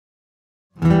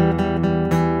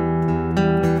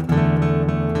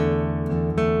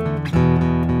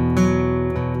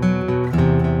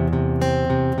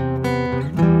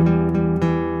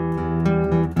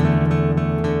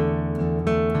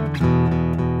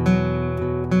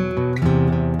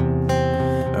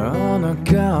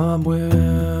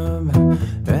cobweb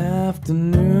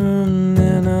afternoon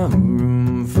in a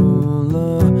room full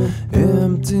of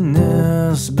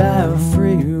emptiness by a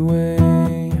freeway.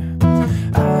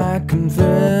 I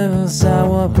confess I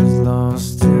was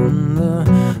lost in the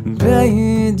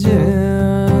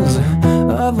pages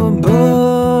of a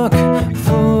book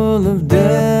full of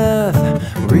death,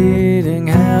 reading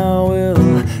how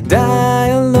we'll die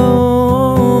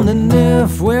alone, and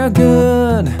if we're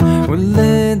good, we're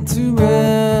laid to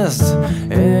rest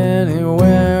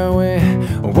anywhere we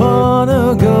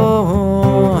wanna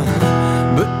go.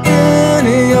 But in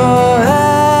your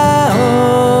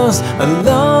house, I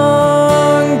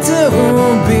long to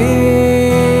be,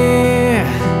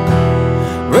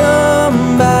 room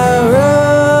by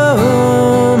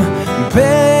room,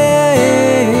 patiently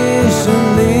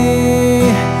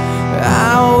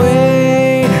I'll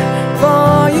wait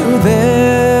for you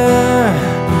there,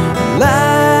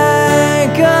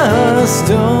 like a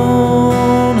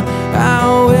stone.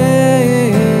 I'll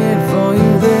wait for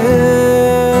you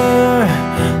there,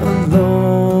 alone.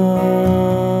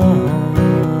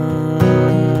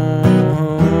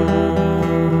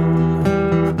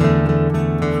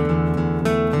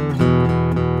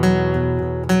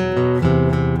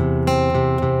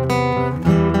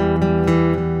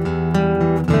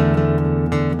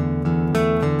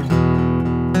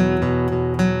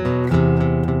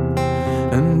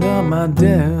 And on my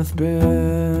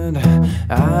deathbed,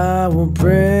 I will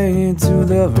pray to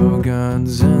the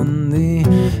gods and the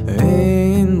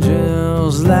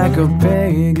angels like a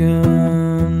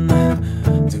pagan,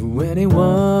 to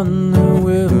anyone who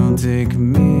will take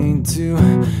me to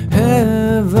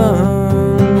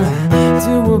heaven,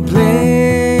 to a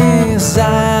place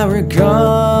I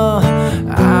recall.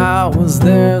 I was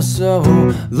there so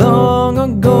long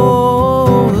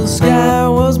ago. The sky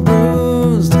was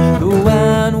bruised, the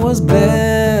wine was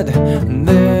bad, and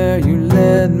there you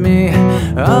led me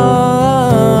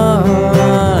on.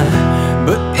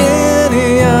 But in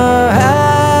your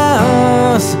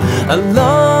house, I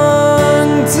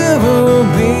long to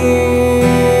be,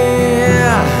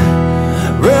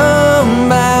 room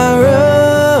by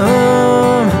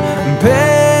room,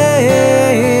 patiently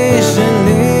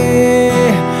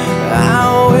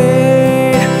I'll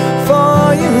wait for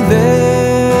you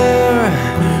there,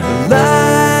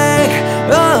 like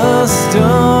a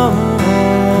stone.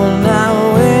 I'll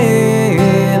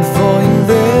wait for you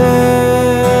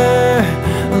there,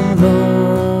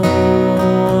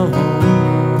 alone.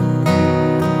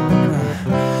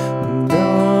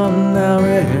 Dawn I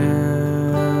read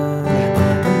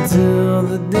until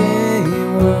the day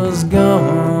was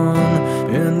gone,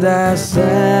 and I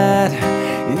sat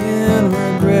in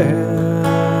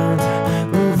regret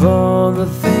of all the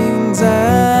things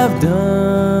I've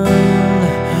done,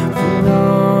 for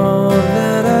all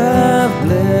that I've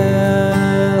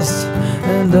blessed,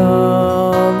 and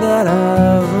all that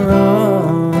I've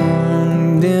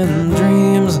wronged in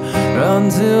dreams.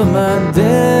 Until my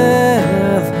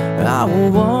death, I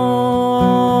will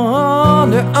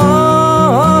wander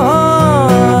on.